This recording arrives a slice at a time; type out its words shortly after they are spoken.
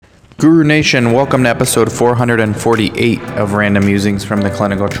Guru Nation, welcome to episode 448 of Random Musings from the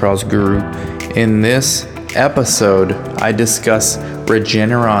Clinical Trials Guru. In this episode, I discuss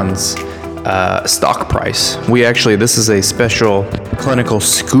Regeneron's stock price. This is a special clinical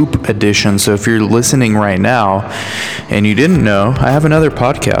scoop edition. So if you're listening right now and you didn't know, I have another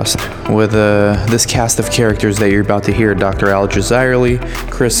podcast with this cast of characters that you're about to hear, Dr. Al Jazairli,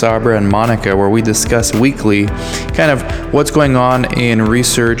 Chris Sabra, and Monica, where we discuss weekly kind of what's going on in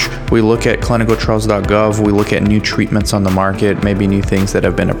research. We look at clinicaltrials.gov, we look at new treatments on the market, maybe new things that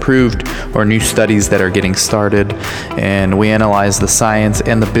have been approved or new studies that are getting started, and we analyze the science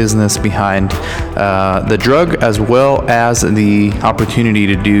and the business behind the drug as well as the opportunity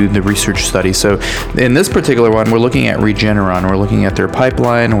to do the research study. So in this particular one, we're looking at Regeneron. We're looking at their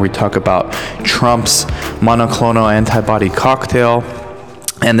pipeline. We talk about Trump's monoclonal antibody cocktail.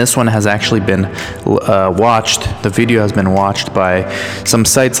 And this one has actually been watched. The video has been watched by some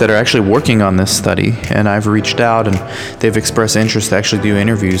sites that are actually working on this study. And I've reached out and they've expressed interest to actually do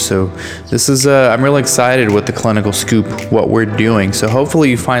interviews. So this is, I'm really excited with the Clinical Scoop, what we're doing. So hopefully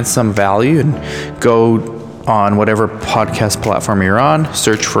you find some value and go on whatever podcast platform you're on,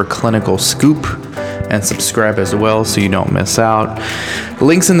 search for Clinical Scoop and subscribe as well so you don't miss out.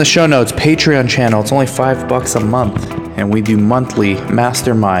 Links in the show notes, Patreon channel. It's only $5 a month. And we do monthly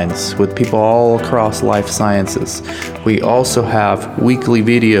masterminds with people all across life sciences. We also have weekly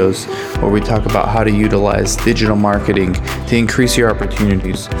videos where we talk about how to utilize digital marketing to increase your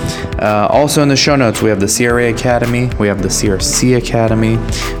opportunities. Also in the show notes, we have the CRA Academy, we have the CRC Academy,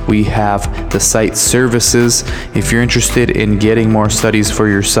 we have the site services. If you're interested in getting more studies for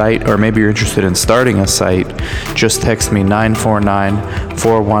your site, or maybe you're interested in starting a site, just text me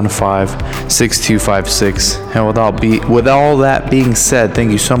 949-415-6256. And with all that being said,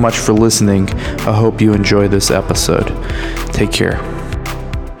 thank you so much for listening. I hope you enjoy this episode. Take care.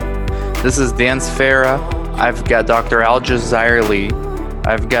 This is Dan Sfera. I've got Dr. Al Jazairli.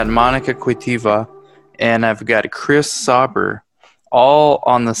 I've got Monica Quitiva. And I've got Chris Sabra, all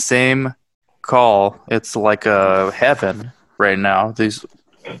on the same call. It's like a heaven right now. These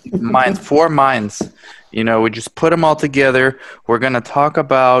minds, four minds. You know, we just put them all together. We're going to talk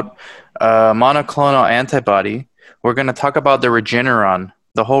about monoclonal antibody. We're going to talk about the Regeneron,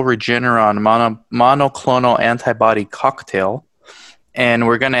 the whole Regeneron monoclonal antibody cocktail. And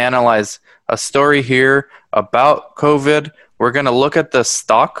we're going to analyze a story here about COVID. We're going to look at the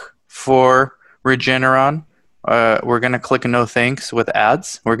stock for Regeneron. We're going to click no thanks with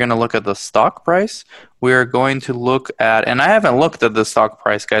ads. We're going to look at the stock price. We're going to look at, and I haven't looked at the stock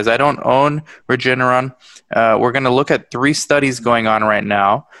price, guys. I don't own Regeneron. We're going to look at 3 studies going on right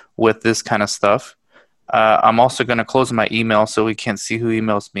now with this kind of stuff. I'm also going to close my email so we can't see who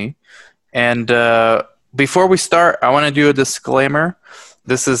emails me. And before we start, I want to do a disclaimer.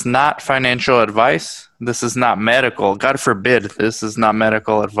 This is not financial advice. This is not medical. God forbid, this is not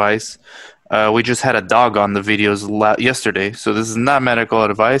medical advice. We just had a dog on the videos yesterday, so this is not medical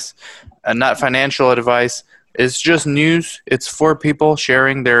advice and not financial advice. It's just news. It's for people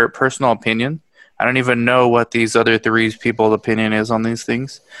sharing their personal opinion. I don't even know what these other 3 people's opinion is on these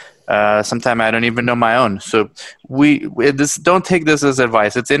things. Sometimes I don't even know my own. So don't take this as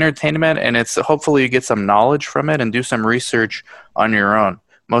advice. It's entertainment, and it's hopefully you get some knowledge from it and do some research on your own,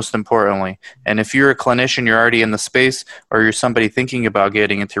 most importantly. And if you're a clinician, you're already in the space, or you're somebody thinking about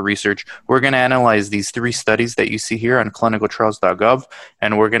getting into research, we're going to analyze these 3 studies that you see here on clinicaltrials.gov,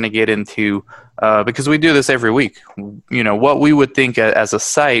 and we're going to get into, because we do this every week, you know, what we would think as a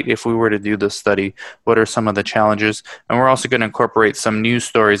site if we were to do this study, what are some of the challenges, and we're also going to incorporate some news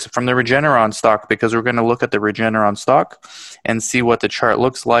stories from the Regeneron stock, because we're going to look at the Regeneron stock and see what the chart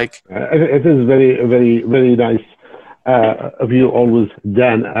looks like. It is very, very, very nice of you always,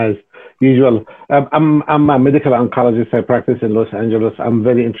 Dan, as usual. I'm a medical oncologist. I practice in Los Angeles. I'm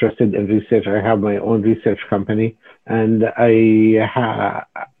very interested in research. I have my own research company, and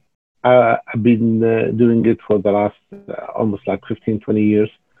I've been doing it for the last almost like 15, 20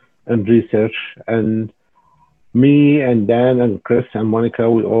 years in research. And me and Dan and Chris and Monica,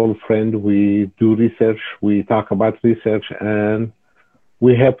 we all friends. We do research. We talk about research, and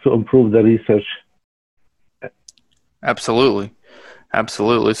we help to improve the research. Absolutely.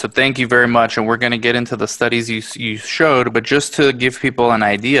 So thank you very much. And we're going to get into the studies you showed, but just to give people an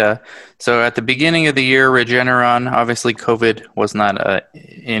idea. So at the beginning of the year, Regeneron, obviously COVID was not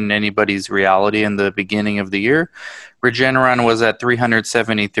in anybody's reality in the beginning of the year. Regeneron was at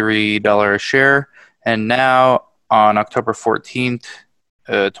 $373 a share. And now on October 14th,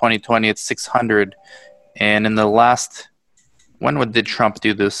 2020, it's $600. And in the last, did Trump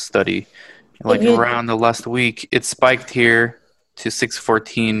do this study? Around the last week, it spiked here to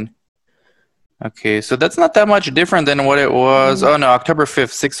 614 Okay, so that's not that much different than what it was. Oh no, October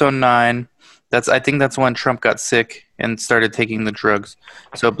 5th, 609. I think that's when Trump got sick and started taking the drugs.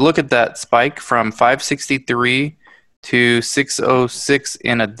 So look at that spike from 563 to 606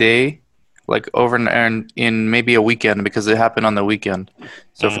 in a day, like over in maybe a weekend because it happened on the weekend.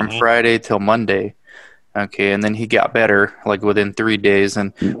 So from Friday till Monday. Okay, and then he got better like within 3 days,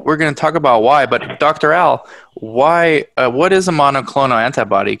 and we're going to talk about why. But Dr. Al, why? What is a monoclonal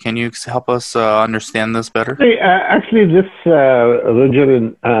antibody? Can you help us understand this better? Actually, this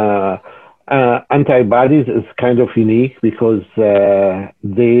Roger antibodies is kind of unique because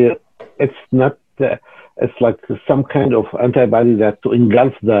it's not it's like some kind of antibody that to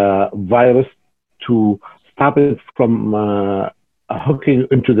engulf the virus to stop it from hooking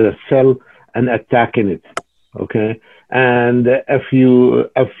into the cell and attacking it. Okay, and if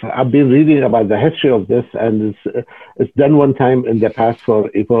I've been reading about the history of this, and it's done one time in the past for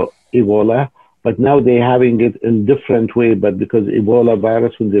Ebola, but now they're having it in different way. But because Ebola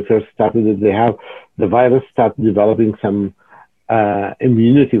virus, when they first started it, the virus started developing some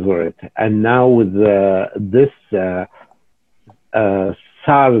immunity for it, and now with this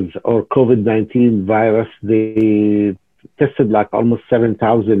SARS or COVID-19 virus, they tested like almost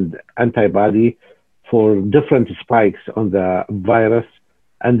 7,000 antibody for different spikes on the virus,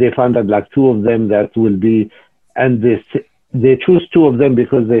 and they found that like two of them that will be, and they choose two of them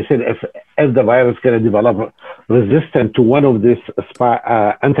because they said if the virus going to develop resistant to one of these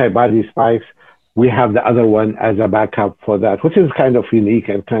antibody spikes, we have the other one as a backup for that, which is kind of unique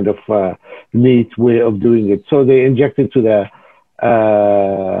and kind of neat way of doing it. So they injected to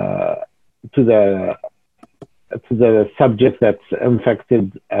the subject that's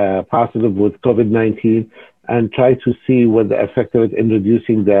infected positive with COVID-19 and try to see what the effect of it in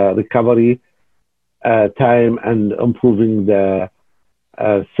reducing the recovery time and improving the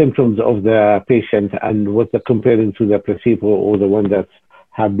symptoms of the patient, and what they're comparing to the placebo or the one that's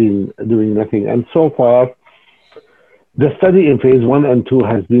have been doing nothing. And so far, the study in phase 1 and 2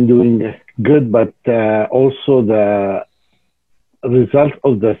 has been doing good, but also the result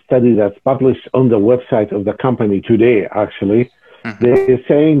of the study that's published on the website of the company today, actually, they're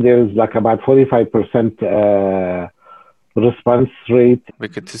saying there's like about 45% response rate. We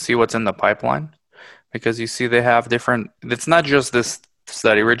get to see what's in the pipeline, because you see they have different, it's not just this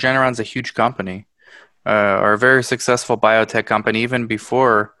study. Regeneron's a huge company, or a very successful biotech company even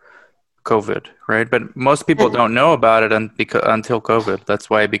before COVID, right? But most people don't know about it until COVID. That's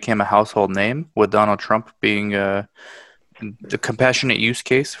why it became a household name, with Donald Trump being the compassionate use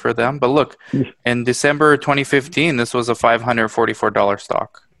case for them. But look, in December 2015, this was a $544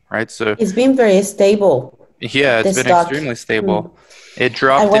 stock, right? So it's been very stable. Yeah, it's been extremely stable. It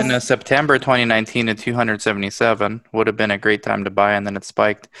dropped in September 2019 to 277. Would have been a great time to buy, and then it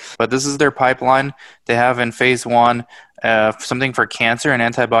spiked. But this is their pipeline. They have in phase 1 something for cancer, an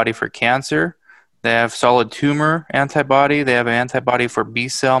antibody for cancer. They have solid tumor antibody. They have an antibody for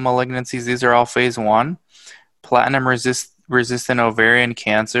B-cell malignancies. These are all phase 1. Platinum resistant ovarian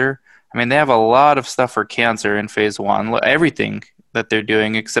cancer. I mean, they have a lot of stuff for cancer in phase 1. Everything that they're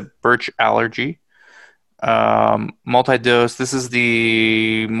doing except birch allergy. Multi-dose. This is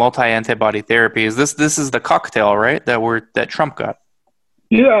the multi-antibody therapy. This is the cocktail, right? That Trump got.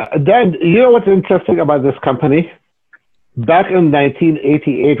 Yeah, Dan, you know what's interesting about this company? Back in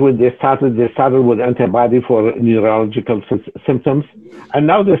 1988, when they started with antibody for neurological symptoms, and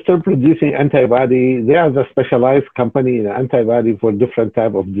now they're still producing antibody. They are the specialized company in antibody for different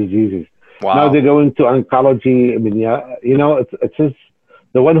type of diseases. Wow. Now they're going to oncology. I mean, yeah, you know, it's just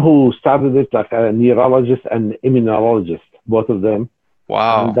the one who started it, like a neurologist and immunologist, both of them.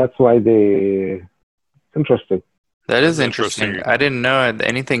 Wow. And that's why it's interesting. That is interesting. I didn't know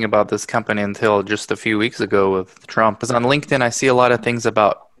anything about this company until just a few weeks ago with Trump. Because on LinkedIn, I see a lot of things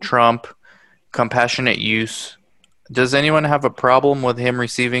about Trump, compassionate use. Does anyone have a problem with him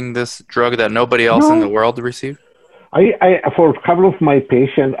receiving this drug that nobody else in the world received? I for a couple of my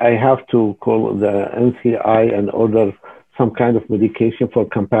patients, I have to call the NCI and order some kind of medication for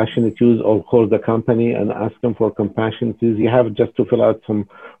compassionate use, or call the company and ask them for compassionate use. You have just to fill out some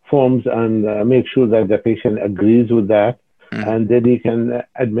forms and make sure that the patient agrees with that, and then you can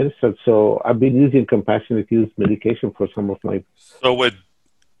administer it. So I've been using compassionate use medication for some of my... So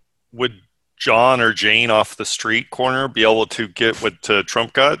would John or Jane off the street corner be able to get what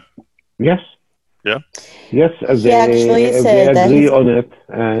Trump got? Yes. Yeah? Yes, if they agree on it.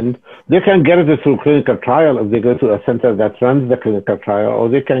 And they can get it through clinical trial if they go to a center that runs the clinical trial, or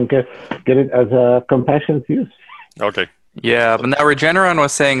they can get it as a compassionate use. Okay. Yeah, but now Regeneron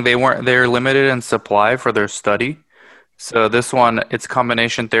was saying they're limited in supply for their study. So this one, it's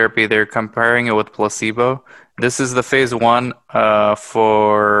combination therapy. They're comparing it with placebo. This is the phase 1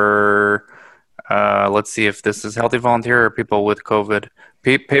 for, let's see if this is healthy volunteer or people with COVID.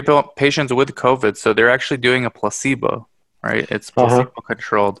 Patients with COVID, so they're actually doing a placebo, right? It's placebo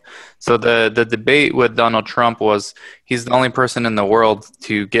controlled. So the debate with Donald Trump was he's the only person in the world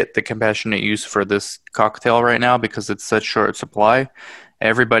to get the compassionate use for this cocktail right now because it's such short supply.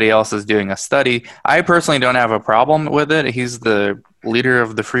 Everybody else is doing a study. I personally don't have a problem with it. He's the leader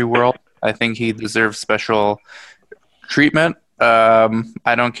of the free world. I think he deserves special treatment.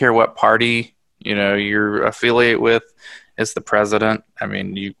 I don't care what party you're affiliate with. It's the president. I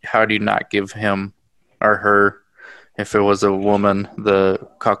mean, how do you not give him or her, if it was a woman, the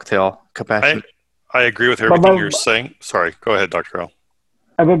cocktail compassion? I agree with everything you're saying. Sorry, go ahead, Dr. L.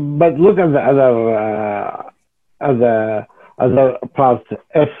 But look at the other parts.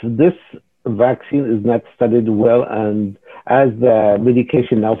 If this vaccine is not studied well, and as the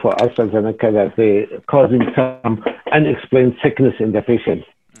medication now for AstraZeneca that they causing some unexplained sickness in the patient,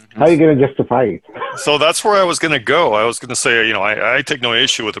 how are you going to justify it? So that's where I was going to go. I was going to say, I take no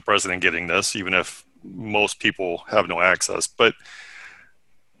issue with the president getting this, even if most people have no access. But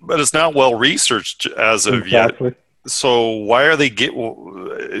it's not well researched as of yet. So why are they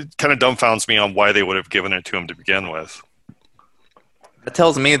it kind of dumbfounds me on why they would have given it to him to begin with. That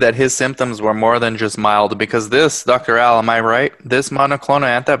tells me that his symptoms were more than just mild, because this, Dr. Al, am I right? This monoclonal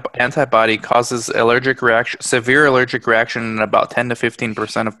antibody causes severe allergic reaction in about 10 to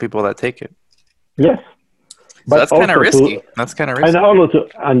 15% of people that take it. Yes. So that's kind of risky.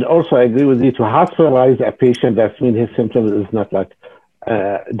 And also, I agree with you, to hospitalize a patient, that's mean his symptoms is not like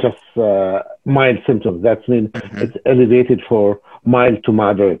just mild symptoms. That's mean it's elevated for mild to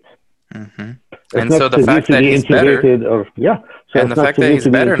moderate. Mm-hmm. And so the fact that he's better, and the fact that he's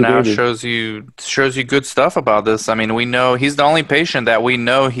better now shows you good stuff about this. I mean, we know he's the only patient that we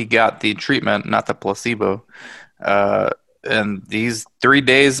know he got the treatment, not the placebo. And these 3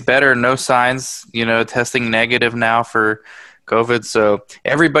 days better, no signs, testing negative now for COVID. So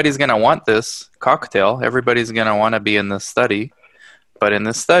everybody's going to want this cocktail. Everybody's going to want to be in this study. But in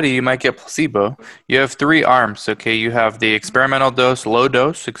this study, you might get placebo. You have 3 arms, okay? You have the experimental dose, low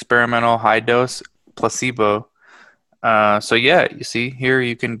dose, experimental, high dose, placebo. So yeah, you see, here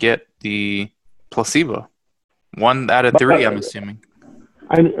you can get the placebo. 1 out of 3, I'm assuming.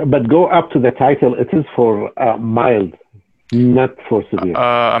 But go up to the title. It is for mild, not for severe.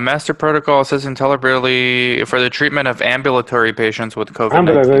 A master protocol assessing tolerability for the treatment of ambulatory patients with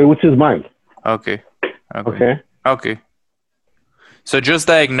COVID-19. Which is mild. Okay. So just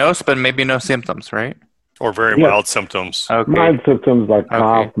diagnosed, but maybe no symptoms, right? Or very mild symptoms. Okay. Mild symptoms like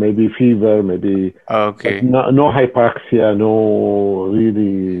cough, maybe fever, maybe no hypoxia, no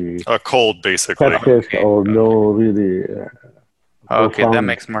really a cold, basically, or no really. That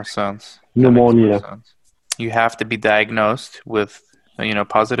makes more sense. Pneumonia. You have to be diagnosed with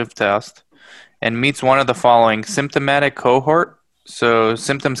positive test, and meets one of the following: symptomatic cohort, so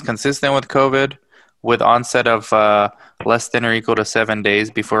symptoms consistent with COVID, with onset of less than or equal to 7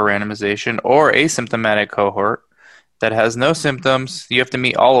 days before randomization, or asymptomatic cohort that has no symptoms. You have to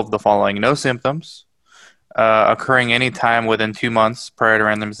meet all of the following: no symptoms, occurring any time within 2 months prior to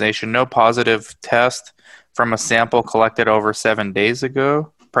randomization, no positive test from a sample collected over 7 days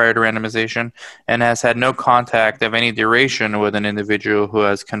ago prior to randomization, and has had no contact of any duration with an individual who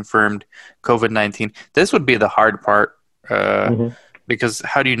has confirmed COVID-19. This would be the hard part. Because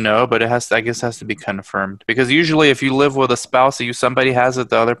how do you know? But it has to be confirmed. Because usually, if you live with a spouse, somebody has it,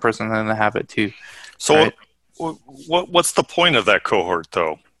 the other person then have it too. So, right? What's the point of that cohort,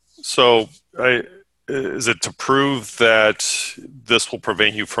 though? So, is it to prove that this will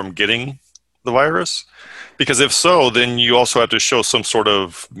prevent you from getting the virus? Because if so, then you also have to show some sort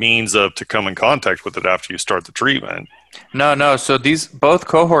of means to come in contact with it after you start the treatment. No. So both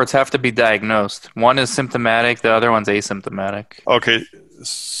cohorts have to be diagnosed. One is symptomatic, the other one's asymptomatic. Okay.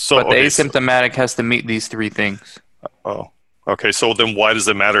 But the asymptomatic has to meet these 3 things. Oh. Okay. So then why does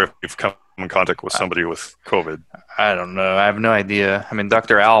it matter if you've come in contact with somebody with COVID? I don't know. I have no idea. I mean,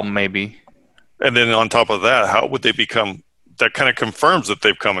 Dr. Al, maybe. And then on top of that, how would they become... That kind of confirms that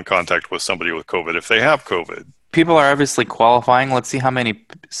they've come in contact with somebody with COVID if they have COVID. People are obviously qualifying. Let's see how many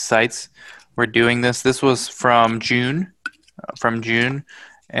sites were doing this. This was from June,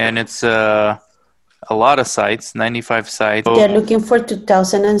 and it's a lot of sites, 95 sites. They're looking for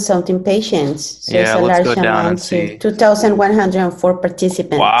 2,000 and something patients. So yeah, it's a let's large go down amount and see. 2,104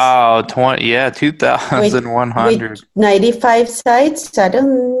 participants. Wow, 2,100. With 95 sites,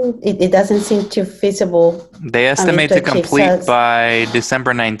 it doesn't seem too feasible. They estimate to complete by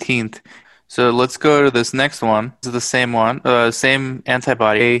December 19th. So let's go to this next one. This is the same one, same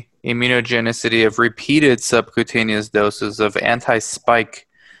antibody, immunogenicity of repeated subcutaneous doses of anti-spike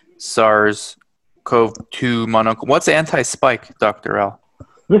SARS-CoV-2 monoclonal. What's anti-spike, Dr. Al?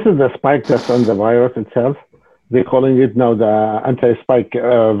 This is the spike that's on the virus itself. They're calling it now the anti-spike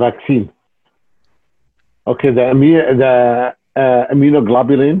vaccine. Okay, the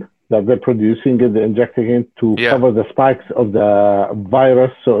immunoglobulin that they're producing, they're injecting it to cover the spikes of the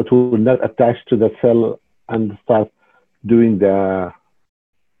virus so it will not attach to the cell and start doing the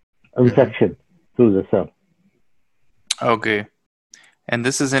infection through the cell. Okay. And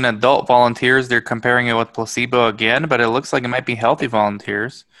this is in adult volunteers. They're comparing it with placebo again, but it looks like it might be healthy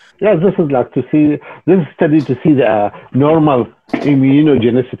volunteers. Yeah, this is like to see, this is study to see the normal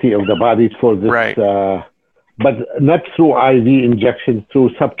immunogenicity of the body for this, right. But not through IV injection,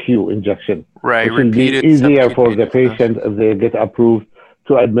 through sub-Q injection. Right, it will be easier for the patient if they get approved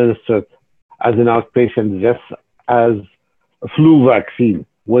to administer it as an outpatient, just as a flu vaccine,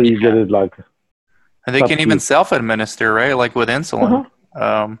 where you get it like. And they can even self-administer, right? Like with insulin.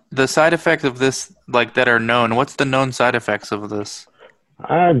 The side effects of this, like that are known, what's the known side effects of this?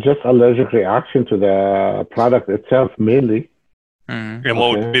 Just allergic reaction to the product itself, mainly. Mm-hmm. And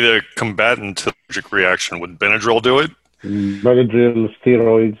what would be the combatant to allergic reaction? Would Benadryl do it? Benadryl,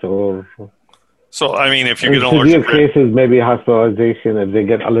 steroids, or... So, I mean, if you get in severe cases, maybe hospitalization. If they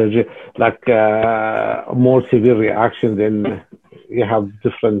get allergic, like more severe reaction, then you have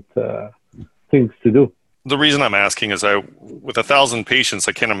different things to do. The reason I'm asking is with 1,000 patients,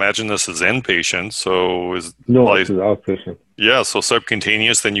 I can't imagine this is inpatient. So this is outpatient. Yeah, so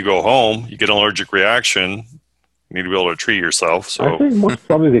subcutaneous, then you go home, you get an allergic reaction, you need to be able to treat yourself. So I think most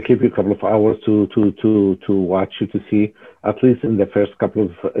probably they keep you a couple of hours to watch you to see, at least in the first couple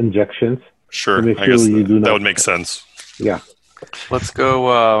of injections. Sure, I guess that would make sense. Yeah. Let's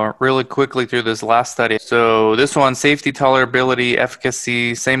go really quickly through this last study. So this one, safety, tolerability,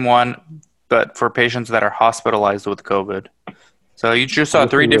 efficacy, same one, but for patients that are hospitalized with COVID. So you just saw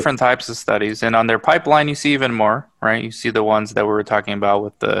 3 different types of studies, and on their pipeline you see even more, right? You see the ones that we were talking about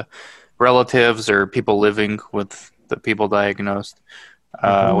with the relatives or people living with the people diagnosed,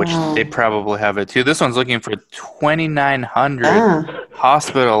 which they probably have it too. This one's looking for 2,900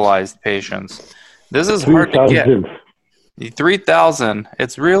 hospitalized patients. This is hard to get. 3,000.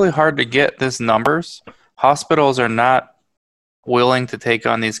 It's really hard to get these numbers. Hospitals are not willing to take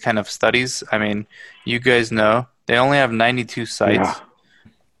on these kind of studies. I mean, you guys know they only have 92 sites. Yeah.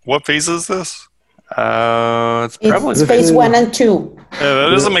 What phase is this? It's probably phase 1 and 2.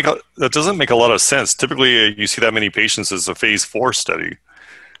 That doesn't make a lot of sense. Typically, you see that many patients as a phase 4 study.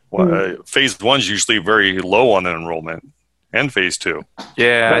 Phase 1 is usually very low on enrollment, and phase 2.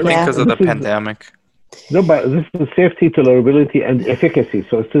 Yeah, I think because of the pandemic. No, but this is safety, tolerability, and efficacy.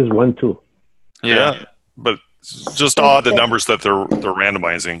 So it says 1, 2. Yeah, but it's just odd the numbers that they're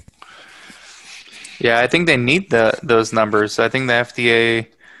randomizing. Yeah, I think they need those numbers. I think the FDA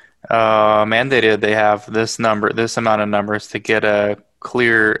mandated they have this amount of numbers to get a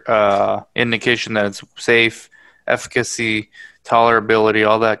clear indication that it's safe, efficacy, tolerability,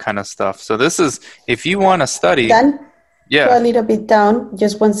 all that kind of stuff. So this is, if you want to study... Go a little bit down.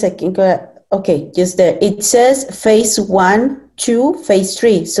 Just 1 second. Okay, just there. It says phase 1, 2, phase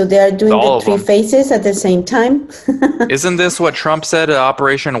 3. So they are doing the 3 phases at the same time. Isn't this what Trump said?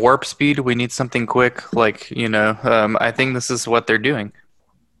 Operation Warp Speed. We need something quick. Like, I think this is what they're doing.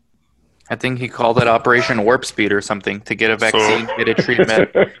 I think he called it Operation Warp Speed or something to get a vaccine, get a treatment.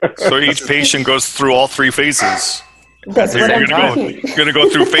 So each patient goes through all 3 phases. That's what I'm talking. You're going to go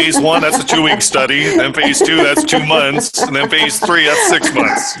through phase 1, that's a 2-week study. Then phase 2, that's 2 months. And then phase 3, that's 6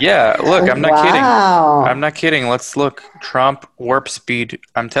 months. Yeah, look, I'm not kidding. I'm not kidding. Let's look. Trump Warp Speed.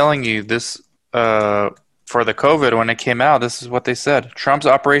 I'm telling you, this for the COVID, when it came out, this is what they said. Trump's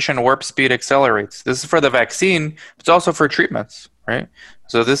Operation Warp Speed accelerates. This is for the vaccine. It's also for treatments, right?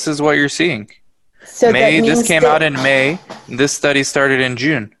 So this is what you're seeing. So this came out in May. This study started in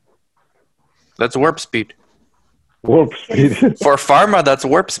June. That's Warp Speed. Warp speed. For pharma, that's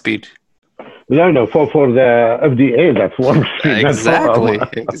warp speed. No, for the FDA, that's warp speed.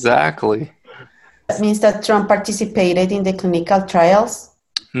 Exactly. That means that Trump participated in the clinical trials?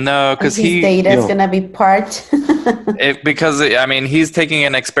 No, because his data is going to be part. He's taking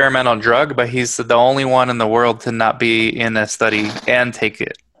an experimental drug, but he's the only one in the world to not be in a study and take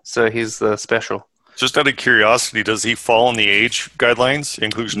it. So he's special. Just out of curiosity, does he fall in the age guidelines,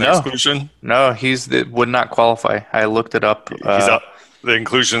 inclusion, exclusion? No, would not qualify. I looked it up. The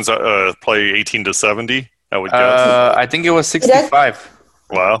inclusions probably 18 to 70, I would guess. I think it was 65.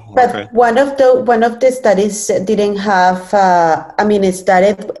 Wow. But one of the studies didn't have. It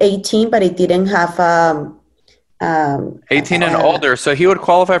started 18, but it didn't have. 18 and older, so he would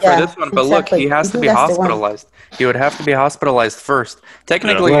qualify for this one. But exactly. Look, he has to be hospitalized. He would have to be hospitalized first.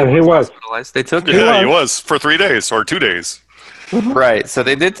 Technically, he was hospitalized. They took him. Yeah, he was for 3 days or 2 days. Right. So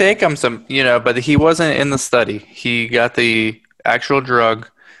they did take him some, but he wasn't in the study. He got the actual drug.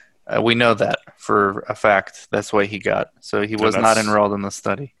 We know that for a fact. That's why he got. So he was not enrolled in the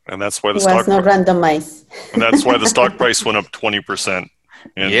study. And that's why the stock was not randomized. And that's why the stock price went up 20%.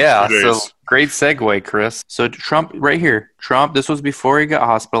 Yeah, so great segue, Chris. So Trump, right here, this was before he got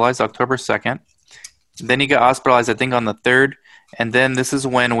hospitalized, October 2nd. Then he got hospitalized, I think, on the 3rd. And then this is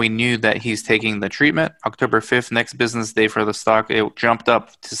when we knew that he's taking the treatment. October 5th, next business day for the stock, it jumped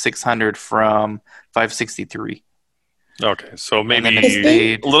up to 600 from 563. Okay, so maybe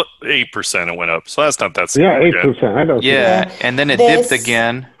 8% it went up. So that's not that significant. Yeah, 8%. I don't and then it dipped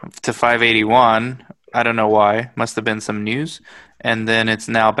again to 581. I don't know why. Must have been some news. And then it's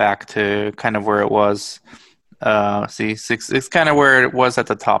now back to kind of where it was. It's kind of where it was at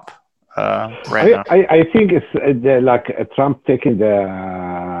the top. Now. I think it's like Trump taking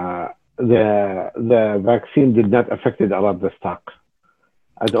the vaccine did not affect a lot of the stock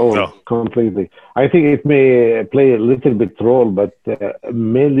at all, completely. I think it may play a little bit role, but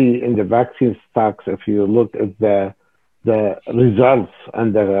mainly in the vaccine stocks, if you look at the results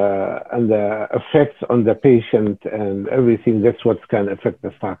and the effects on the patient and everything, that's what can affect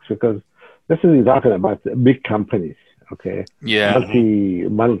the stocks, because this is talking about big companies. Okay. Yeah. Multi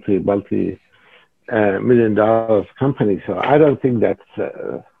million dollars company. So I don't think that's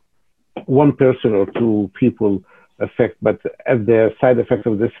one person or two people affect, but if the side effects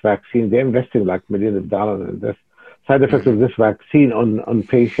of this vaccine, they're investing like millions of dollars in this. Side effects of this vaccine on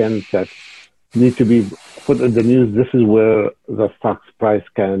patients that need to be put in the news. This is where the stock's price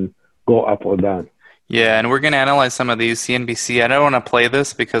can go up or down. Yeah, and we're going to analyze some of these. CNBC, I don't want to play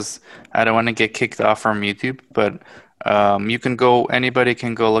this because I don't want to get kicked off from YouTube, but anybody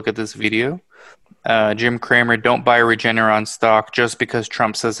can go look at this video. Jim Cramer, don't buy Regeneron stock just because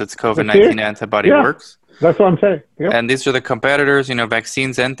Trump says its COVID-19 antibody works. That's what I'm saying. Yep. And these are the competitors,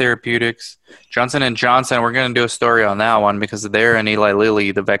 vaccines and therapeutics. Johnson & Johnson, we're going to do a story on that one because there and Eli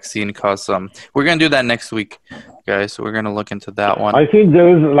Lilly, the vaccine caused some. We're going to do that next week, guys. So we're going to look into that one. I think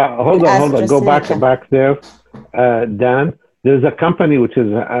there is, hold on. Go back there, Dan. There's a company which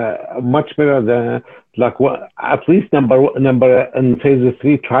is much better than, at least number in phase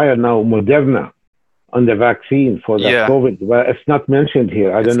 3 trial now, Moderna, on the vaccine for the COVID. Well, it's not mentioned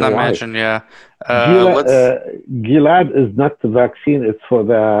here. I don't know why. It's not mentioned, Gilead is not the vaccine. It's for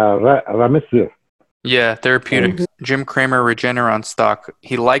the Remdesivir. Yeah, therapeutics. Jim Cramer, Regeneron stock.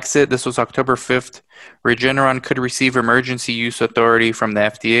 He likes it. This was October 5th. Regeneron could receive emergency use authority from the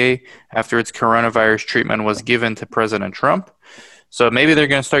FDA after its coronavirus treatment was given to President Trump. So maybe they're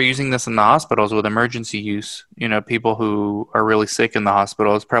going to start using this in the hospitals with emergency use. People who are really sick in the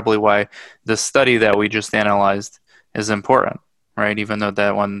hospital is probably why the study that we just analyzed is important, right? Even though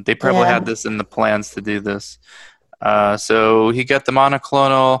that one, they probably had this in the plans to do this. So he got the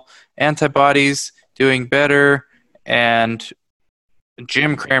monoclonal antibodies doing better, and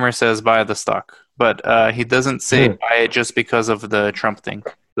Jim Cramer says buy the stock, but he doesn't say buy it just because of the Trump thing.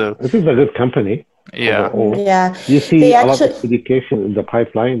 So this is a good company. Yeah. You see a lot of education in the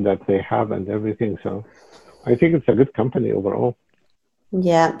pipeline that they have and everything. So I think it's a good company overall.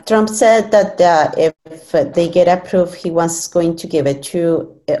 Yeah. Trump said that if they get approved, he was going to give it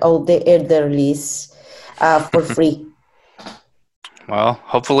to all the elderlies for free. Well,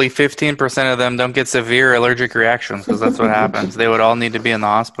 hopefully 15% of them don't get severe allergic reactions, because that's what happens. They would all need to be in the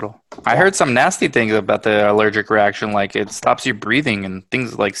hospital. I heard some nasty things about the allergic reaction, like it stops you breathing and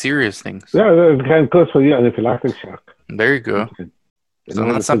things like serious things. Yeah, it can cause for you anaphylactic shock. There you go. So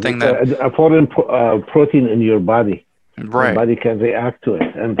that's something that... A foreign protein in your body. Right. Your body can react to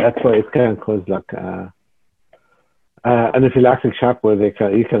it, and that's why it can cause anaphylactic shock, where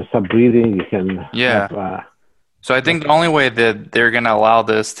you can stop breathing, you can... have, so I think the only way that they're going to allow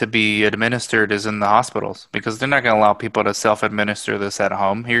this to be administered is in the hospitals, because they're not going to allow people to self-administer this at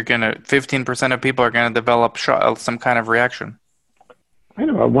home. 15% of people are going to develop some kind of reaction. I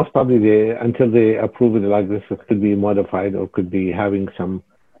know. Most probably, until they approve it like this, it could be modified or could be having some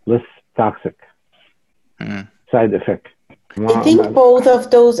less toxic side effect. I think both of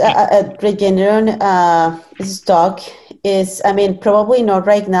those Regeneron stock is, probably not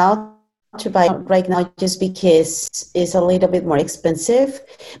right now to buy right now, just because it's a little bit more expensive,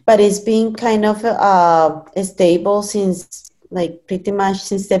 but it's been kind of stable since like pretty much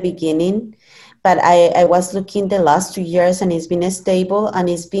since the beginning. But I was looking the last 2 years, and it's been stable, and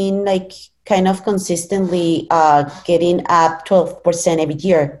it's been like kind of consistently getting up 12% every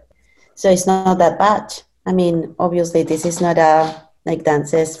year. So it's not that bad. I mean, obviously, this is not like Dan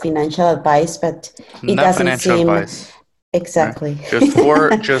says, financial advice, but it not doesn't financial seem advice. Exactly.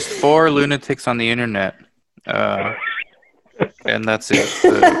 Just four lunatics on the internet, and that's it.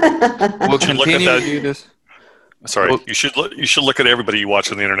 We'll continue to do this. Sorry, you should look at everybody you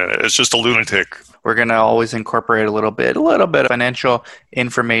watch on the internet. It's just a lunatic. We're gonna always incorporate a little bit of financial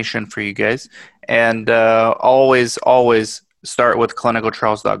information for you guys, and always start with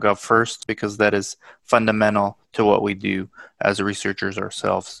clinicaltrials.gov first, because that is fundamental to what we do as researchers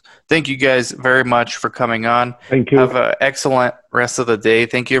ourselves. Thank you guys very much for coming on. Thank you. Have an excellent rest of the day.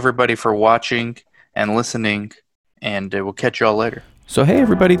 Thank you everybody for watching and listening, and we'll catch you all later. So hey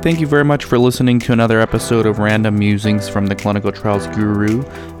everybody, thank you very much for listening to another episode of Random Musings from the Clinical Trials Guru.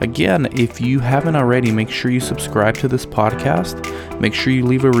 Again, if you haven't already, make sure you subscribe to this podcast. Make sure you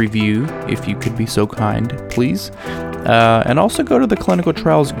leave a review if you could be so kind, please. And also go to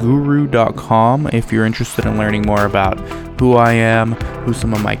theclinicaltrialsguru.com if you're interested in learning more about who I am, who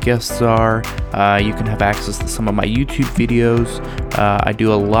some of my guests are. You can have access to some of my YouTube videos. I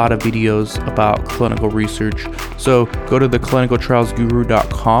do a lot of videos about clinical research. So go to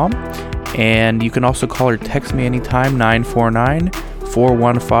theclinicaltrialsguru.com, and you can also call or text me anytime,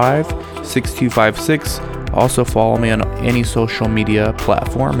 949-415-6256. Also follow me on any social media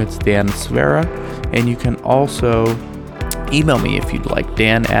platform. It's Dan Svera. And you can also email me if you'd like,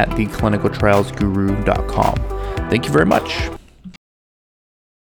 Dan@theclinicaltrialsguru.com. Thank you very much.